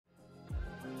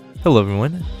Hello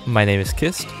everyone, my name is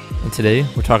Kist, and today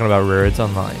we're talking about Railroads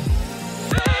Online.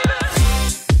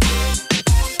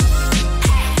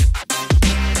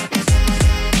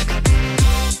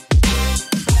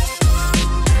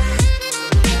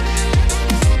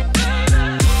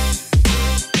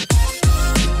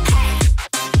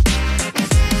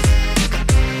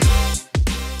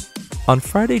 On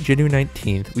Friday, January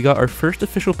 19th, we got our first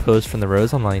official post from the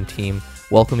Railroads Online team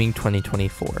welcoming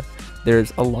 2024.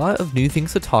 There's a lot of new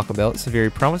things to talk about, some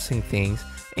very promising things,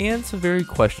 and some very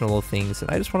questionable things, and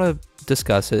I just want to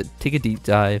discuss it, take a deep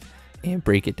dive, and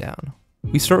break it down.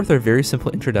 We start with our very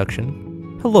simple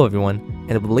introduction. Hello everyone,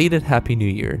 and a belated Happy New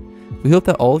Year. We hope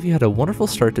that all of you had a wonderful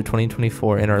start to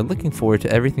 2024 and are looking forward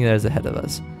to everything that is ahead of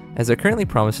us, as it currently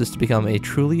promises to become a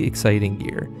truly exciting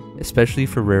year, especially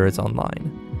for Railroads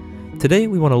Online. Today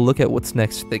we want to look at what's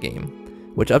next for the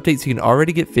game, which updates you can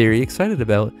already get very excited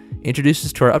about, introduce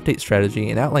us to our update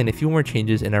strategy, and outline a few more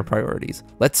changes in our priorities.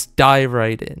 Let's dive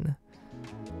right in.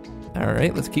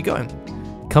 Alright, let's keep going.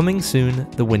 Coming soon,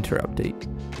 the winter update.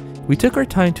 We took our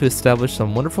time to establish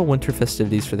some wonderful winter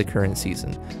festivities for the current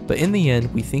season, but in the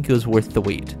end, we think it was worth the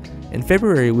wait. In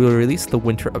February, we will release the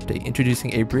winter update,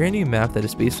 introducing a brand new map that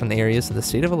is based on areas in the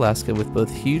state of Alaska with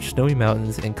both huge snowy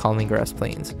mountains and calming grass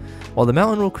plains. While the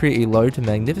mountain will create a large and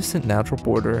magnificent natural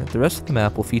border, the rest of the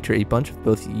map will feature a bunch of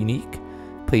both unique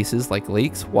places like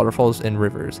lakes, waterfalls, and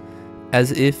rivers.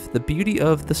 As if the beauty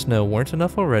of the snow weren't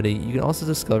enough already, you can also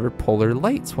discover polar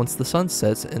lights once the sun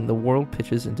sets and the world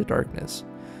pitches into darkness,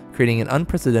 creating an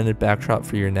unprecedented backdrop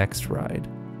for your next ride.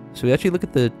 So we actually look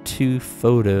at the two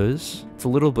photos. It's a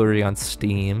little blurry on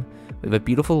Steam. We have a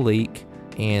beautiful lake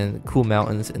and cool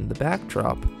mountains in the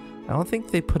backdrop. I don't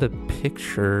think they put a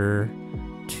picture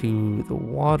to the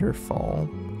waterfall.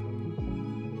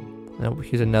 Now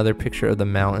here's another picture of the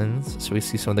mountains. So we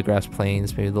see some of the grass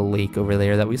plains, maybe the lake over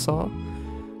there that we saw.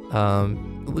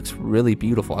 It looks really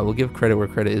beautiful. I will give credit where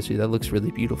credit is due. That looks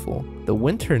really beautiful. The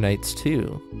winter nights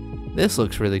too. This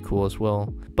looks really cool as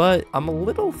well, but I'm a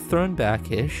little thrown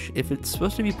back-ish. If it's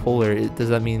supposed to be polar, does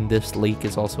that mean this lake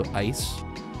is also ice?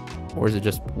 Or is it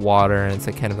just water and it's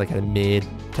like kind of like a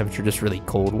mid-temperature, just really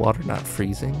cold water, not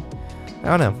freezing?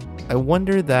 I don't know. I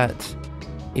wonder that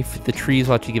if the trees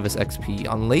will actually give us XP.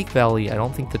 On Lake Valley, I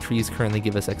don't think the trees currently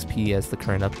give us XP as the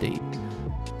current update.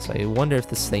 So I wonder if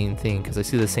the same thing, because I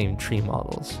see the same tree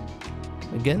models.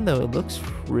 Again though, it looks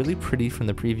really pretty from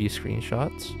the previous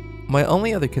screenshots. My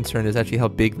only other concern is actually how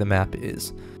big the map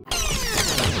is.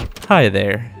 Hi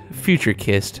there, Future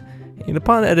Kist, and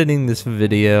upon editing this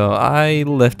video, I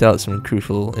left out some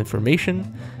crucial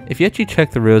information. If you actually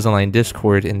check the Railroads Online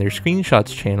Discord in their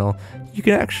screenshots channel, you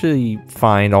can actually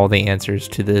find all the answers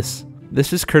to this.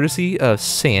 This is courtesy of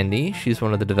Sandy. She's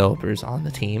one of the developers on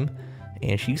the team.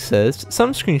 And she says,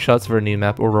 some screenshots of our new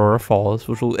map Aurora Falls,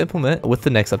 which we'll implement with the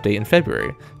next update in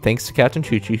February. Thanks to Captain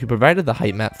Chuchi who provided the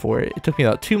height map for it. It took me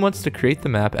about 2 months to create the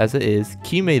map as it is.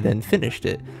 Kime then finished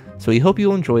it. So we hope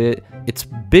you'll enjoy it. It's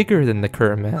bigger than the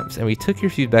current maps, and we took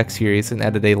your feedback serious and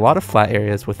added a lot of flat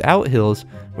areas without hills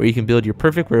where you can build your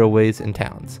perfect railways and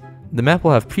towns. The map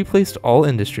will have pre-placed all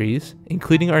industries,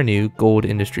 including our new gold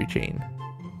industry chain.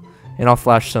 And I'll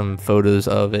flash some photos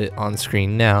of it on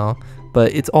screen now,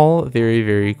 but it's all very,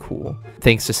 very cool.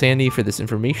 Thanks to Sandy for this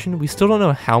information. We still don't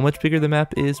know how much bigger the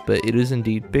map is, but it is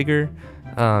indeed bigger.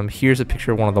 Here's a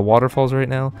picture of one of the waterfalls right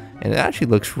now, and it actually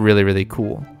looks really, really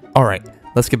cool. Alright,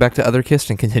 let's get back to Other Kist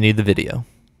and continue the video.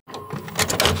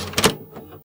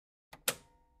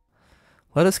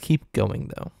 Let us keep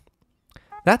going though.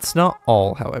 That's not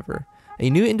all, however.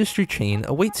 A new industry chain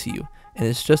awaits you, and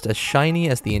it's just as shiny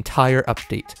as the entire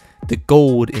update. The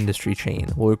gold industry chain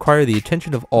will require the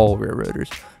attention of all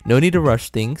railroaders. No need to rush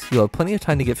things, you'll have plenty of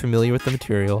time to get familiar with the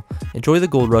material, enjoy the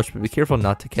gold rush, but be careful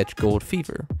not to catch gold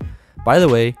fever. By the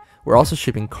way, we're also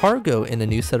shipping cargo in a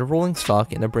new set of rolling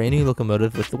stock and a brand new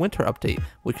locomotive with the winter update,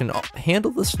 which can handle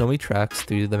the snowy tracks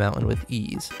through the mountain with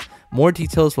ease. More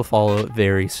details will follow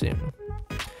very soon.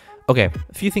 Okay,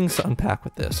 a few things to unpack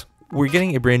with this. We're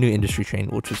getting a brand new industry chain,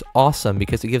 which is awesome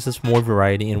because it gives us more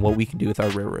variety in what we can do with our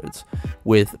railroads.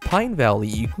 With Pine Valley,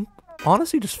 you can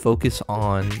honestly just focus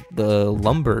on the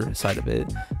lumber side of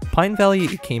it. Pine Valley,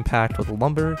 it came packed with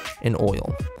lumber and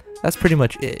oil. That's pretty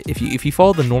much it. If you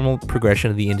follow the normal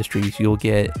progression of the industries, you'll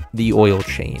get the oil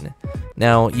chain.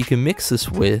 Now, you can mix this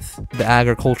with the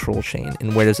agricultural chain,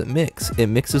 and where does it mix? It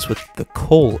mixes with the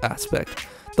coal aspect.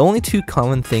 The only two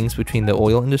common things between the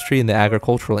oil industry and the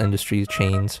agricultural industry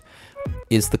chains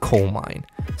is the coal mine.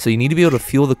 So you need to be able to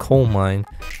fuel the coal mine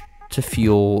to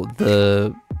fuel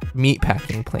the meat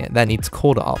packing plant. That needs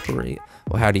coal to operate.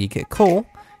 Well, how do you get coal?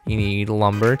 You need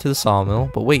lumber to the sawmill,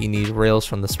 but wait, you need rails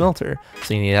from the smelter,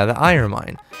 so you need to have the iron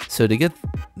mine. So to get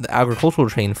the agricultural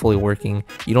train fully working,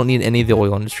 you don't need any of the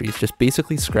oil industries. Just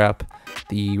basically scrap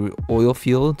the oil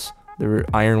fields, the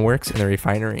iron works, and the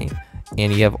refinery,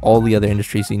 and you have all the other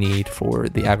industries you need for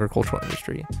the agricultural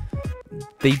industry.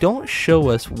 They don't show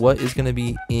us what is going to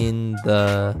be in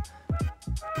the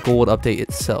gold update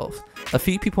itself. A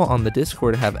few people on the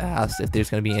Discord have asked if there's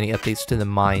going to be any updates to the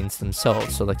mines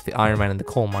themselves, so like the iron mine and the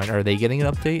coal mine. Are they getting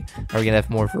an update? Are we going to have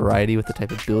more variety with the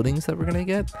type of buildings that we're going to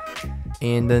get?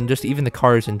 And then just even the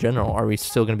cars in general, are we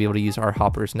still going to be able to use our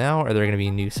hoppers now? Are there going to be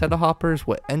a new set of hoppers?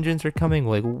 What engines are coming?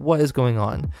 Like, what is going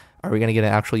on? Are we going to get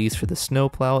an actual use for the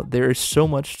snowplow? There is so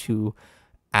much to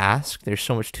ask, there's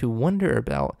so much to wonder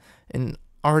about, and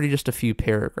already just a few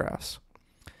paragraphs.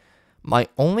 My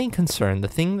only concern, the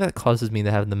thing that causes me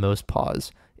to have the most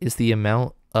pause, is the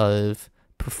amount of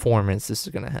performance this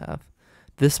is going to have.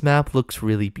 This map looks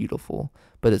really beautiful,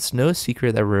 but it's no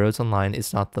secret that Railroads Online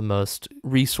is not the most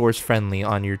resource friendly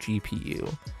on your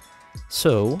GPU.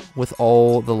 So, with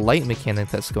all the light mechanic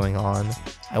that's going on,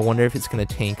 I wonder if it's going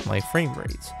to tank my frame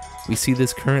rates. We see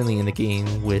this currently in the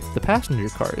game with the passenger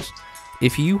cars.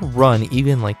 If you run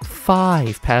even like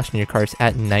 5 passenger cars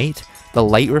at night, the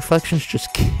light reflections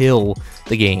just kill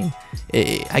the game.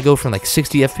 I go from like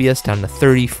 60 FPS down to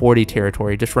 30-40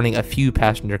 territory just running a few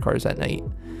passenger cars at night.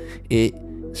 It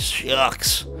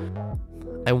sucks.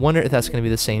 I wonder if that's going to be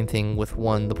the same thing with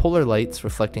the polar lights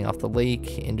reflecting off the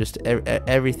lake and just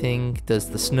everything. Does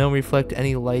the snow reflect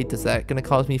any light? Is that going to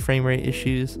cause me frame rate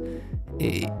issues?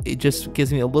 It just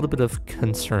gives me a little bit of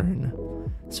concern.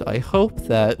 So I hope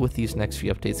that with these next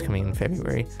few updates coming in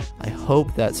February, I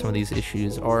hope that some of these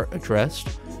issues are addressed,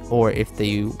 or if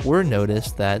they were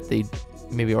noticed, that they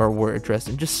maybe were addressed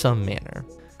in just some manner.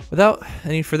 Without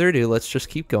any further ado, let's just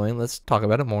keep going. Let's talk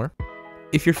about it more.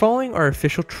 If you're following our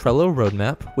official Trello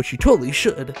roadmap, which you totally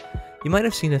should, you might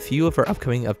have seen a few of our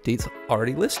upcoming updates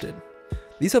already listed.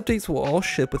 These updates will all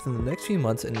ship within the next few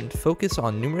months and focus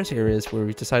on numerous areas where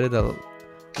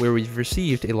we've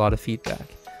received a lot of feedback,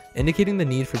 indicating the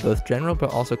need for both general but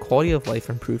also quality of life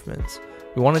improvements.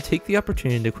 We want to take the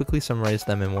opportunity to quickly summarize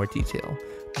them in more detail.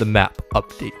 The map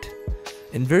update.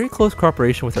 In very close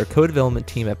cooperation with our co-development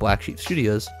team at Black Sheep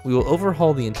Studios, we will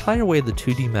overhaul the entire way the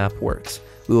 2D map works.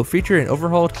 We will feature an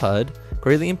overhauled HUD,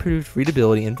 greatly improved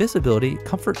readability and visibility,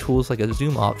 comfort tools like a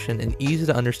zoom option, and easy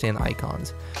to understand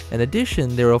icons. In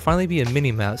addition, there will finally be a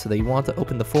mini-map so that you want to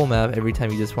open the full map every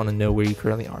time you just want to know where you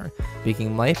currently are,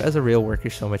 making life as a rail worker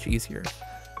so much easier.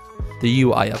 The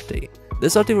UI update.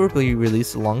 This update will be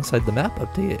released alongside the map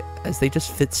update as they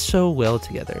just fit so well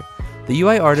together. The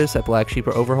UI artists at Black Sheep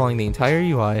are overhauling the entire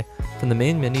UI from the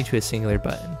main menu to a singular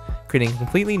button, creating a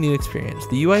completely new experience.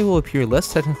 The UI will appear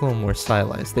less technical and more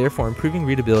stylized, therefore improving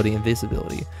readability and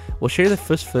visibility. We'll share the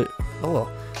first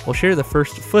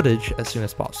footage as soon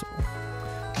as possible.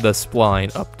 The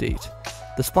Spline update.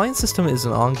 The Spline system is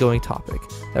an ongoing topic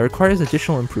that requires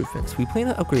additional improvements. We plan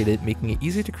to upgrade it, making it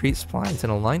easier to create splines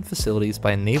and align facilities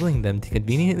by enabling them to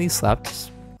conveniently snap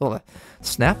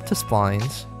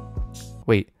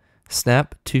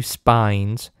to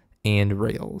spines and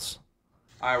rails.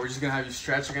 Alright, we're just gonna have you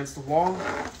stretch against the wall,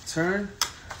 turn,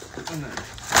 and then...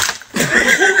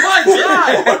 Oh my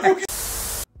god!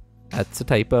 That's a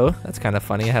typo. That's kind of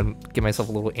funny. I had to give myself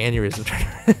a little aneurysm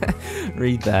trying to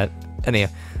read that.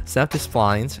 Anyway, snap to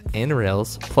splines and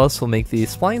rails, plus will make the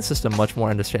spline system much more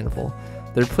understandable.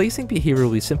 The replacing behavior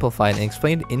will be simplified and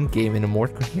explained in-game in a more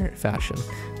coherent fashion,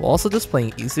 while also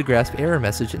displaying easy-to-grasp error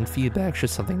message and feedback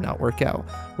should something not work out.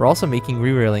 We're also making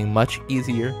re-railing much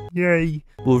easier. Yay!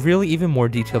 We'll reveal even more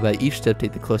detail about each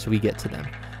update the closer we get to them.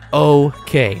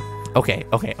 Okay.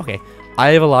 I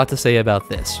have a lot to say about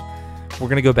this. We're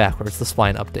gonna go backwards, the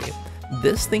Spline update.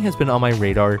 This thing has been on my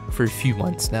radar for a few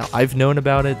months now. I've known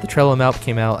about it. The Trello map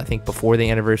came out, I think, before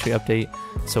the anniversary update,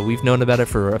 so we've known about it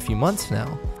for a few months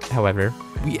now. However,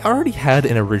 we already had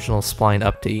an original Spline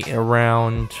update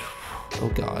around,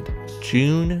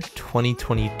 June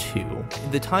 2022.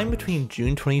 The time between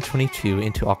June 2022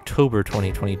 into October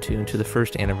 2022 into the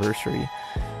first anniversary,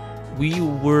 we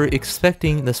were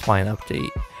expecting the Spline update.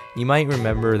 You might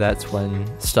remember that's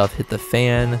when stuff hit the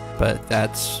fan, but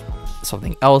that's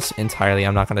something else entirely.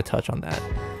 I'm not going to touch on that.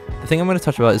 The thing I'm going to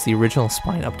touch about is the original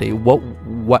Spline update.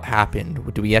 What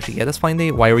happened? Do we actually get a Spline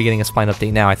date? Why are we getting a Spline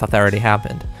update now? I thought that already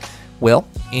happened. Well,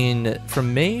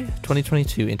 from May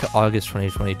 2022 into August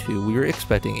 2022, we were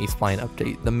expecting a Spline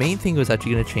update. The main thing that was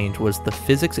actually going to change was the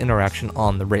physics interaction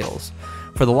on the rails.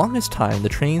 For the longest time, the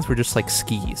trains were just like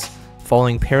skis,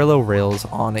 following parallel rails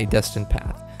on a destined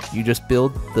path. You just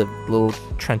build the little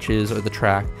trenches or the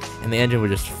track, and the engine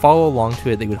would just follow along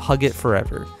to it. They would hug it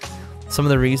forever. Some of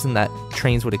the reason that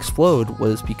trains would explode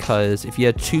was because if you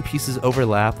had two pieces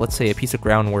overlap, let's say a piece of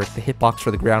groundwork, the hitbox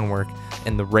for the groundwork,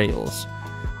 and the rails,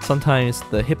 sometimes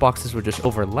the hitboxes would just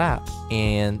overlap,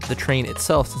 and the train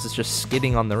itself, since it's just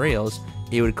skidding on the rails,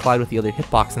 it would collide with the other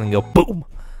hitbox and then go boom,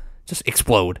 just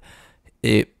explode.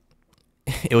 It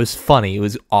was funny, it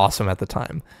was awesome at the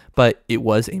time, but it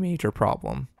was a major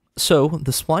problem. So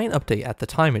the Spline update at the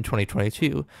time in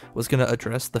 2022 was going to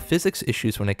address the physics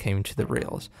issues when it came to the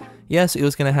rails. Yes, it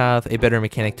was going to have a better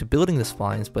mechanic to building the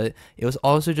splines, but it was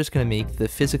also just going to make the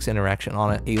physics interaction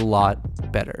on it a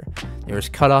lot better. There was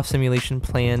cutoff simulation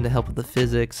planned to help with the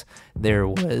physics, there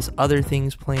was other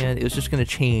things planned. It was just going to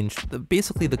change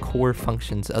basically the core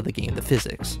functions of the game, the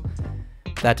physics.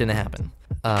 That didn't happen.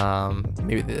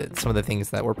 Maybe some of the things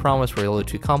that were promised were a little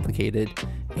too complicated,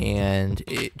 and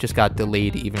it just got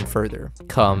delayed even further.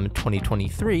 Come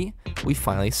 2023, we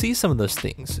finally see some of those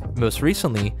things. Most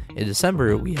recently, in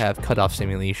December, we have cutoff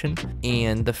simulation,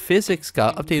 and the physics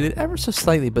got updated ever so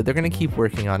slightly, but they're going to keep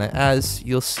working on it, as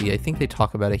you'll see. I think they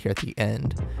talk about it here at the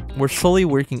end. We're slowly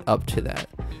working up to that.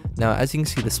 Now, as you can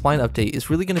see, the Spline update is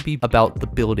really going to be about the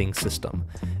building system,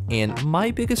 and my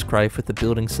biggest gripe with the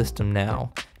building system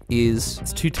now is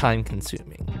it's too time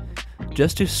consuming.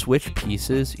 Just to switch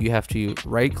pieces, you have to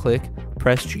right click,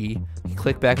 press G,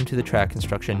 click back into the track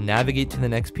construction, navigate to the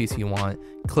next piece you want,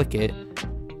 click it,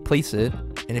 place it,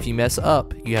 and if you mess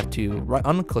up, you have to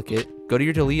unclick it, go to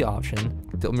your delete option,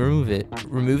 remove it,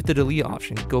 remove the delete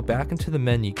option, go back into the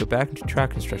menu, go back into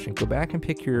track construction, go back and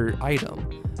pick your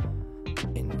item,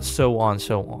 and so on,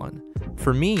 so on.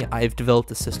 For me, I've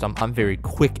developed a system, I'm very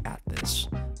quick at this.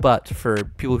 But for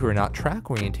people who are not track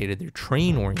orientated, they're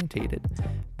train orientated,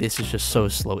 this is just so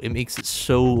slow. It makes it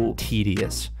so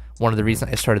tedious. One of the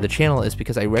reasons I started the channel is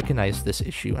because I recognized this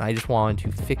issue and I just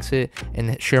wanted to fix it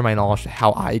and share my knowledge to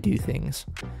how I do things.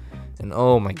 And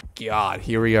oh my god,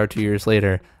 here we are 2 years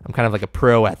later. I'm kind of like a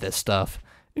pro at this stuff.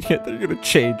 And yet they're gonna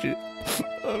change it.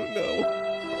 Oh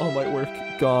no. All my work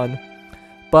gone.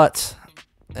 But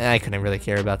I couldn't really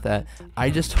care about that. I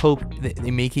just hope that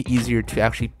they make it easier to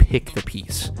actually pick the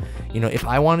piece. You know, if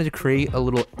I wanted to create a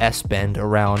little S-bend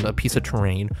around a piece of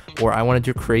terrain, or I wanted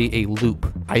to create a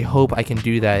loop, I hope I can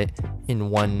do that in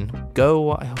one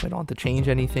go. I hope I don't have to change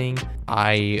anything.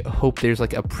 I hope there's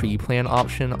like a pre-plan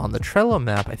option on the Trello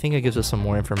map. I think it gives us some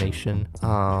more information.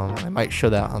 I might show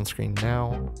that on screen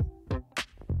now.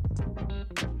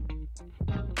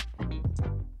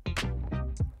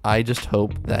 I just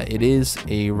hope that it is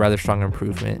a rather strong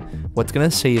improvement. What's going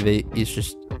to save it is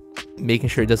just making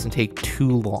sure it doesn't take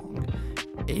too long.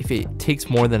 If it takes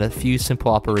more than a few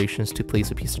simple operations to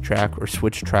place a piece of track or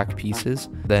switch track pieces,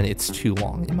 then it's too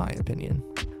long in my opinion.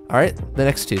 Alright, the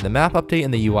next two, the map update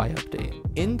and the UI update.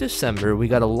 In December, we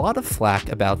got a lot of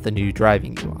flack about the new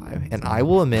driving UI, and I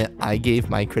will admit I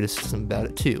gave my criticism about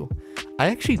it too.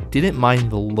 I actually didn't mind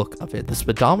the look of it, the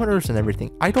speedometers and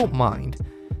everything, I don't mind.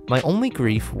 My only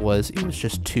grief was it was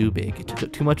just too big, it took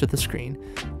up too much of the screen.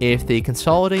 If they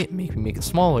consolidate, maybe make it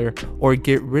smaller, or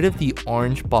get rid of the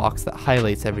orange box that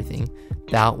highlights everything,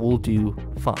 that will do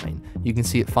fine. You can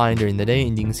see it fine during the day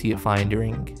and you can see it fine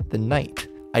during the night.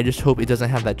 I just hope it doesn't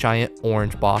have that giant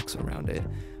orange box around it.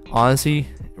 Honestly,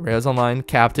 Rails Online,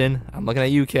 Captain, I'm looking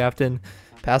at you, Captain.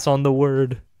 Pass on the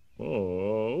word.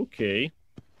 Oh, okay.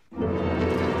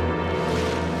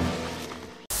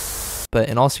 But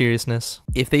in all seriousness,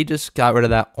 if they just got rid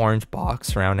of that orange box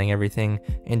surrounding everything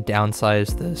and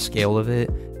downsized the scale of it,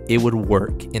 it would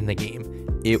work in the game.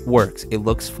 It works, it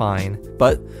looks fine,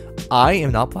 but I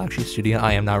am not Black Sheep Studio,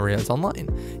 I am not Rails Online.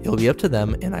 It will be up to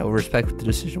them, and I will respect the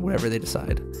decision, whatever they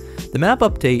decide. The map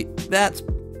update, that's,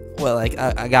 well, like,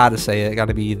 I gotta say it,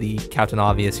 gotta be the Captain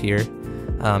Obvious here.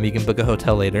 You can book a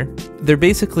hotel later. They're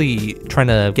basically trying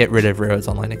to get rid of Rails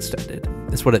Online Extended.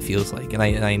 That's what it feels like, and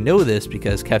I know this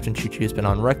because Captain Choo Choo has been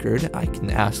on record. I can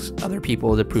ask other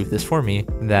people to prove this for me,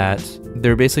 that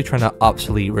they're basically trying to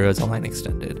obsolete Rails Online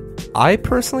Extended. I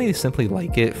personally simply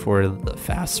like it for the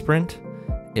fast sprint.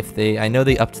 I know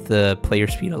they upped the player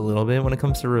speed a little bit when it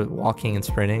comes to walking and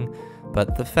sprinting,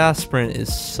 but the fast sprint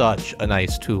is such a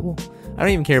nice tool. I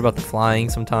don't even care about the flying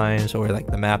sometimes, or like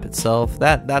the map itself.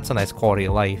 That's a nice quality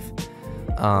of life.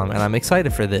 And I'm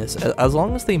excited for this, as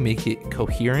long as they make it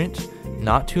coherent,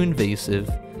 not too invasive,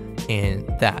 and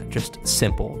that just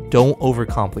simple. Don't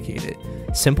overcomplicate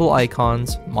it. Simple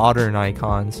icons, modern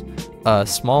icons, a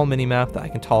small minimap that I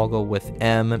can toggle with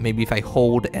M. Maybe if I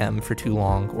hold M for too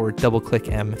long, or double click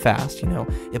M fast, you know,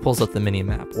 it pulls up the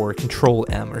minimap, or control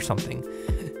M or something.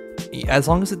 As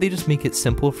long as they just make it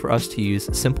simple for us to use,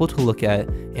 simple to look at,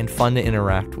 and fun to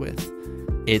interact with,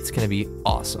 it's going to be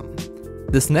awesome.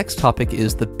 This next topic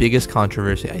is the biggest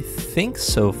controversy I think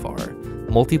so far,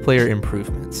 multiplayer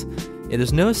improvements. It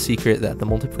is no secret that the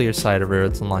multiplayer side of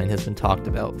Railroads Online has been talked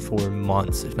about for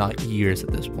months, if not years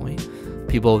at this point.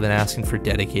 People have been asking for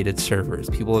dedicated servers.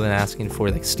 People have been asking for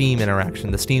like Steam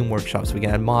interaction, the Steam workshops. We can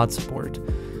add mod support.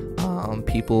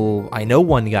 I know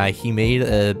one guy, he made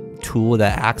a tool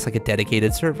that acts like a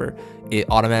dedicated server. It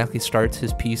automatically starts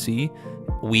his PC.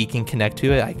 We can connect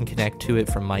to it. I can connect to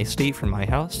it from my state, from my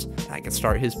house. I can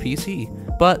start his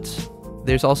PC. But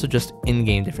there's also just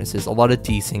in-game differences. A lot of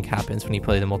desync happens when you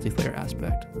play the multiplayer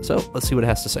aspect. So let's see what it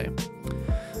has to say.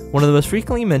 One of the most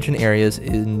frequently mentioned areas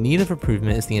in need of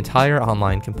improvement is the entire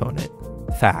online component.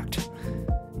 Fact.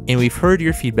 And we've heard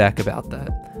your feedback about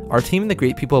that. Our team and the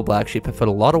great people of Black Sheep have put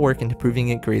a lot of work into improving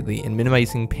it greatly and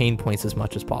minimizing pain points as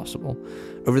much as possible.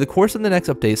 Over the course of the next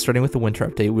update, starting with the winter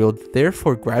update, we will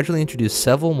therefore gradually introduce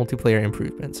several multiplayer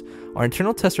improvements. Our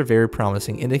internal tests are very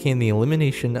promising, indicating the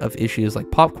elimination of issues like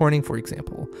popcorning, for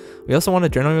example. We also want to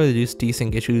generally reduce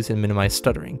desync issues and minimize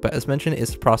stuttering, but as mentioned,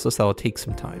 it's a process that will take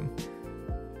some time.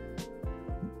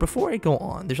 Before I go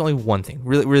on, there's only one thing,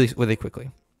 really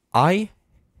quickly.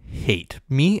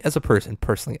 Me as a person,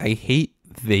 personally, I hate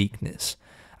vagueness.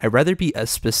 I'd rather be as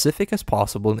specific as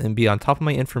possible and be on top of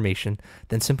my information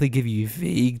than simply give you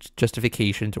vague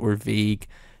justifications or vague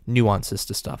nuances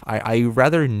to stuff. I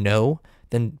rather know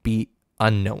than be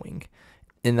unknowing.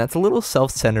 And that's a little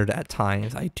self-centered at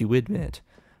times, I do admit.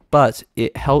 But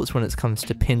it helps when it comes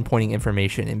to pinpointing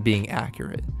information and being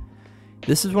accurate.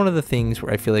 This is one of the things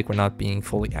where I feel like we're not being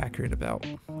fully accurate about,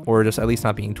 or just at least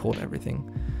not being told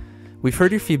everything. We've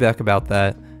heard your feedback about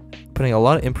that, putting a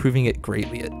lot of improving it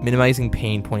greatly, at minimizing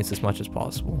pain points as much as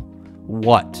possible.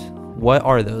 What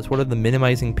are those? What are the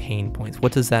minimizing pain points?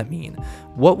 What does that mean?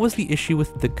 What was the issue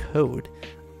with the code?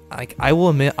 I will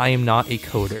admit I am not a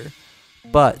coder,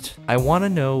 but I want to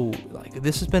know,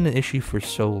 this has been an issue for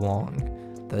so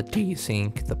long. The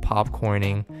desync, the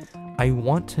popcorning. I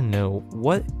want to know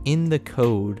what in the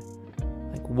code,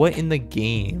 what in the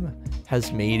game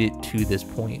has made it to this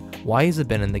point. Why has it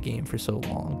been in the game for so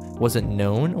long? Was it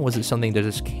known? Was it something that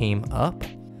just came up?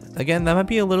 Again, that might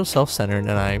be a little self-centered,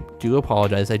 and I do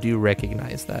apologize. I do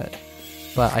recognize that,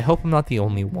 but I hope I'm not the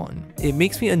only one. It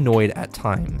makes me annoyed at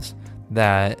times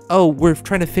that, oh, we're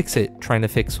trying to fix it. Trying to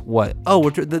fix what? Oh,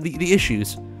 the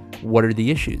issues. What are the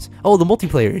issues? Oh, the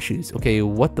multiplayer issues. Okay,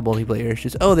 what the multiplayer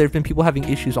issues? Oh, there have been people having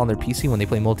issues on their PC when they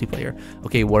play multiplayer.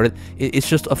 Okay, it's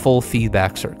just a full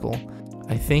feedback circle.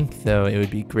 I think, though, it would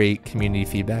be great community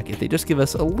feedback if they just give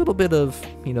us a little bit of,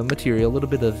 material, a little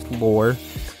bit of lore,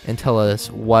 and tell us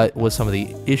what was some of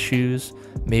the issues.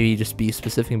 Maybe just be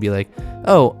specific and be like,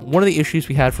 oh, one of the issues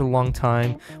we had for a long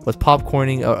time was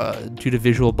popcorning due to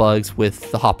visual bugs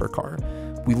with the hopper car.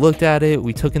 We looked at it,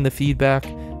 we took in the feedback,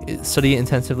 studied it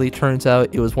intensively. Turns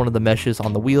out it was one of the meshes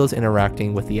on the wheels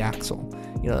interacting with the axle.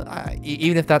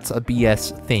 Even if that's a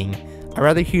BS thing, I'd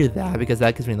rather hear that, because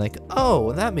that gives me like,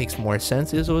 oh, that makes more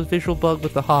sense. It was a visual bug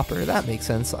with the hopper. That makes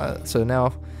sense. So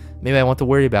now maybe I won't have to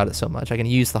worry about it so much. I can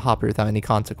use the hopper without any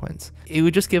consequence. It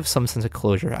would just give some sense of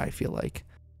closure, I feel like.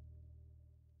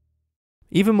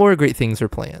 Even more great things are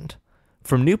planned.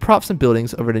 From new props and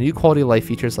buildings over to new quality of life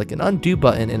features like an undo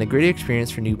button and a great experience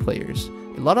for new players.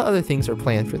 A lot of other things are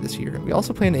planned for this year. We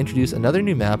also plan to introduce another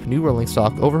new map, new rolling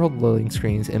stock, overhauled loading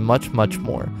screens, and much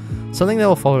more. Something that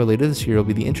will follow later this year will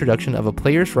be the introduction of a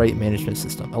player's right management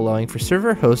system, allowing for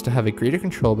server hosts to have a greater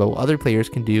control about what other players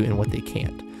can do and what they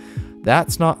can't.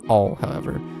 That's not all,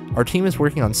 however. Our team is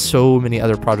working on so many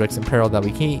other projects in parallel that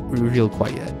we can't reveal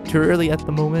quite yet. Too early at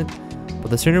the moment,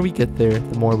 but the sooner we get there,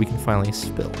 the more we can finally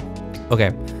spill.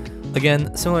 Okay,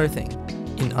 again, similar thing.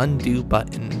 An undo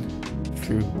button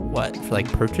for what? For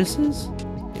like purchases?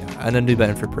 Yeah, an undo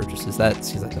button for purchases. That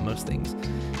seems like the most things.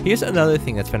 Here's another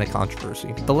thing that's been a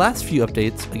controversy. The last few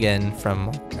updates, again, from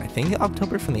I think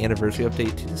October, from the anniversary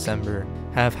update to December,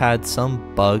 have had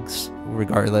some bugs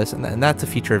regardless, and that's a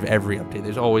feature of every update.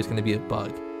 There's always going to be a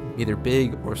bug, either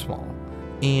big or small.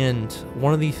 And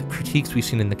one of the critiques we've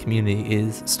seen in the community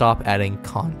is stop adding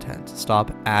content.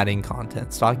 Stop adding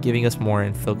content. Stop giving us more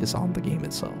and focus on the game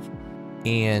itself.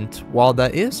 And while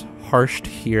that is harsh to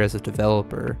hear as a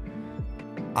developer,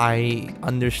 I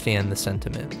understand the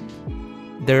sentiment.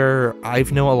 I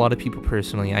know a lot of people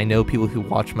personally. I know people who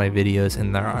watch my videos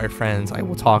and they're our friends. I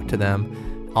will talk to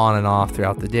them on and off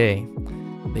throughout the day.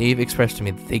 They've expressed to me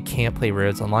that they can't play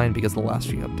Railroads Online because of the last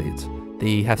few updates.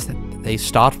 They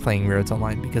stopped playing Railroads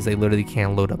Online because they literally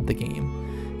can't load up the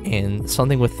game. and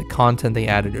something with the content they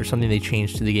added or something they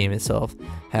changed to the game itself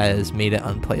has made it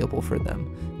unplayable for them.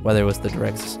 Whether it was the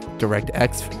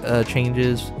DirectX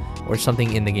changes or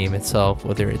something in the game itself,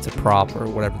 whether it's a prop or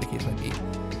whatever the case might be.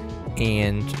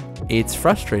 And it's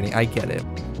frustrating, I get it.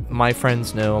 My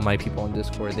friends know, my people on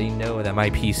Discord, they know that my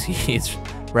PC is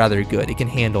rather good. It can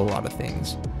handle a lot of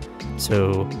things.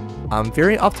 So I'm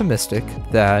very optimistic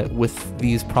that with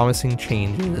these promising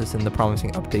changes and the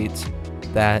promising updates,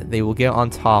 that they will get on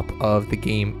top of the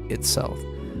game itself.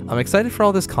 I'm excited for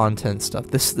all this content stuff.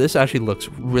 This actually looks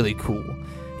really cool.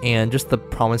 And just the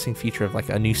promising feature of like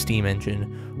a new Steam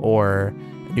engine or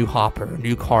a new hopper,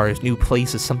 new cars, new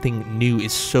places, something new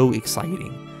is so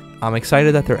exciting. I'm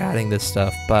excited that they're adding this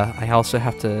stuff, but I also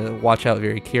have to watch out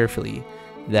very carefully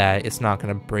that it's not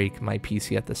going to break my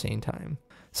PC at the same time.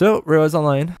 So, Railroads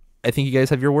Online, I think you guys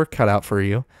have your work cut out for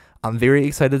you. I'm very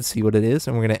excited to see what it is,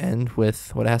 and we're going to end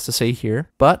with what it has to say here.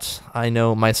 But I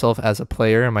know myself as a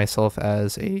player and myself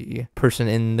as a person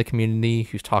in the community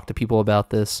who's talked to people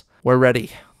about this, we're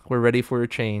ready. We're ready for a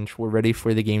change. We're ready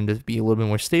for the game to be a little bit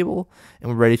more stable, and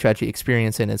we're ready to actually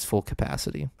experience it in its full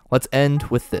capacity. Let's end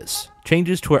with this.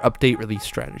 Changes to our update release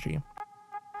strategy.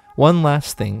 One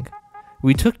last thing.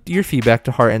 We took your feedback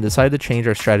to heart and decided to change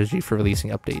our strategy for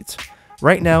releasing updates.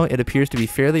 Right now, it appears to be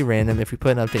fairly random if we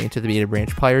put an update into the beta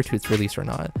branch prior to its release or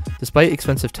not, despite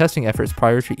expensive testing efforts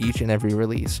prior to each and every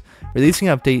release. Releasing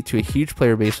an update to a huge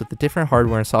player base with the different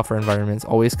hardware and software environments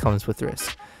always comes with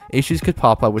risks. Issues could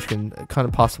pop up which can kind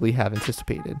of possibly have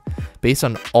anticipated. Based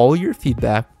on all your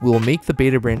feedback, we will make the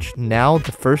beta branch now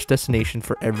the first destination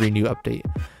for every new update.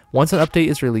 Once an update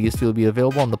is released, it will be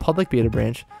available on the public beta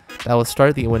branch that will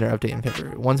start the winter update in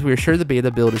February. Once we are sure the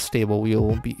beta build is stable, it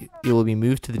will be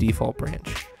moved to the default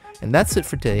branch. And that's it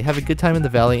for today. Have a good time in the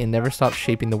valley and never stop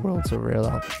shaping the world of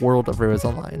Railroads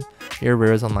Online. Your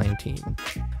Railroads Online team.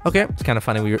 Okay, it's kind of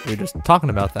funny we were just talking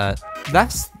about that.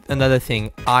 That's another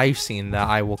thing I've seen that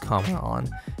I will comment on,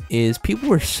 is people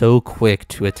were so quick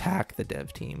to attack the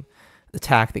dev team.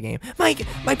 Attack the game. My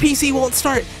PC won't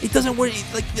start. It doesn't work.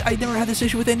 Like, I never had this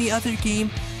issue with any other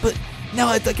game, but now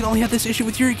I can only have this issue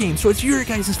with your game, so it's your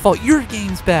guys' fault. Your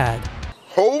game's bad.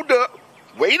 Hold up.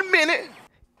 Wait a minute.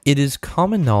 It is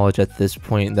common knowledge at this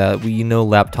point that we know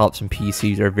laptops and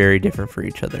PCs are very different for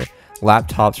each other.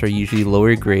 Laptops are usually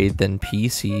lower grade than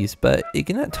PCs, but it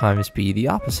can at times be the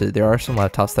opposite. There are some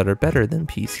laptops that are better than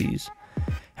PCs.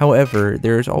 However,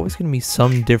 there is always going to be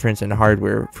some difference in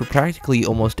hardware for practically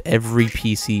almost every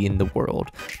PC in the world.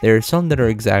 There are some that are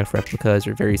exact replicas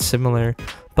or very similar,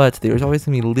 but there's always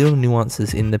going to be little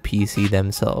nuances in the PC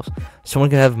themselves.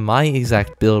 Someone could have my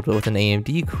exact build but with an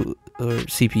AMD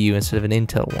CPU instead of an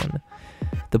Intel one.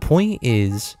 The point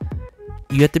is,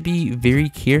 you have to be very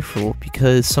careful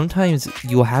because sometimes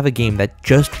you'll have a game that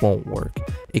just won't work.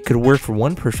 It could work for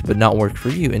one person but not work for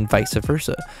you, and vice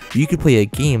versa. You could play a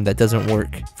game that doesn't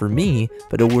work for me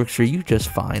but it works for you just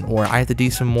fine, or I have to do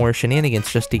some more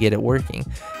shenanigans just to get it working.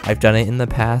 I've done it in the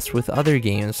past with other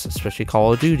games, especially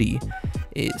Call of Duty.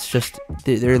 It's just,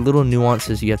 there are little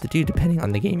nuances you have to do depending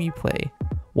on the game you play.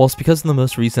 Whilst because of the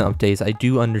most recent updates, I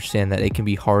do understand that it can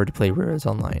be hard to play Railroads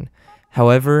Online.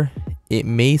 However, it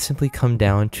may simply come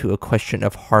down to a question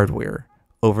of hardware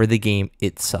over the game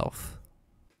itself.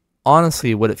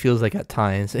 Honestly, what it feels like at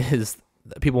times is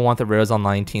that people want the Railroads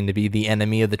Online team to be the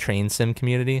enemy of the train sim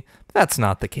community. But that's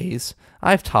not the case.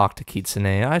 I've talked to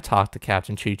Kitsune, I've talked to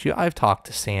Captain Choo-Choo, I've talked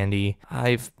to Sandy,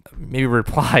 I've maybe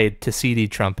replied to CD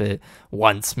Trumpet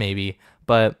once maybe,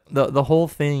 but the whole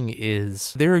thing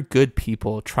is there are good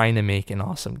people trying to make an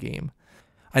awesome game.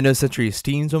 I know Century of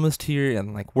Steam's almost here,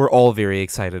 and like we're all very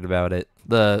excited about it.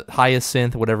 The highest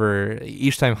synth, whatever,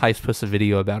 each time Heist posts a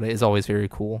video about it is always very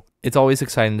cool. It's always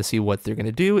exciting to see what they're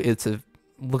gonna do.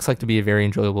 Looks like to be a very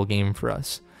enjoyable game for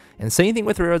us. And same thing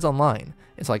with Railroads Online.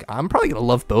 It's like I'm probably gonna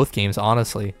love both games,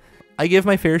 honestly. I give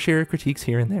my fair share of critiques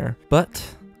here and there, but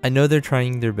I know they're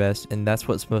trying their best, and that's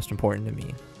what's most important to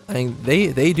me. I mean,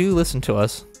 they do listen to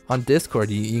us on Discord.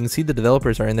 You can see the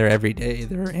developers are in there every day.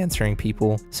 They're answering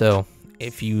people, so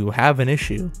if you have an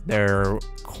issue, they're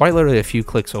quite literally a few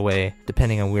clicks away,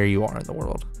 depending on where you are in the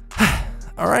world.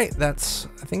 Alright, that's,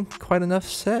 I think, quite enough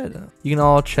said. You can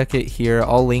all check it here.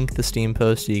 I'll link the Steam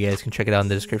post so you guys can check it out in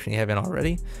the description if you haven't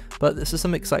already. But this is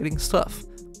some exciting stuff.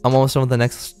 I'm almost done with the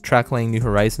next Track Laying New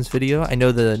Horizons video. I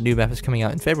know the new map is coming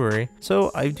out in February,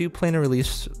 so I do plan to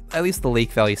release at least the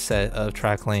Lake Valley set of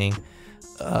Track Laying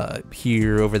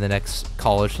here over the next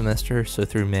college semester, so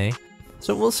through May.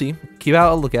 So we'll see. Keep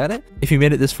out a look at it. If you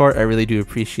made it this far, I really do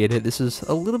appreciate it. This is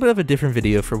a little bit of a different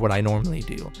video for what I normally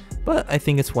do, but I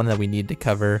think it's one that we need to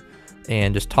cover.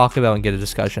 and just talk about and get a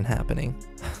discussion happening.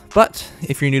 But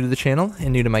if you're new to the channel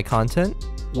and new to my content,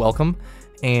 welcome.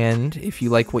 And if you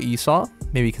like what you saw,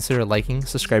 maybe consider liking,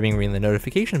 subscribing, ringing the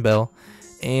notification bell,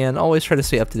 and always try to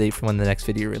stay up to date from when the next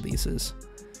video releases.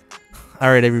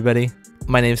 Alright everybody,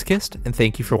 my name is Kist, and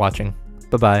thank you for watching.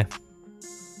 Bye bye.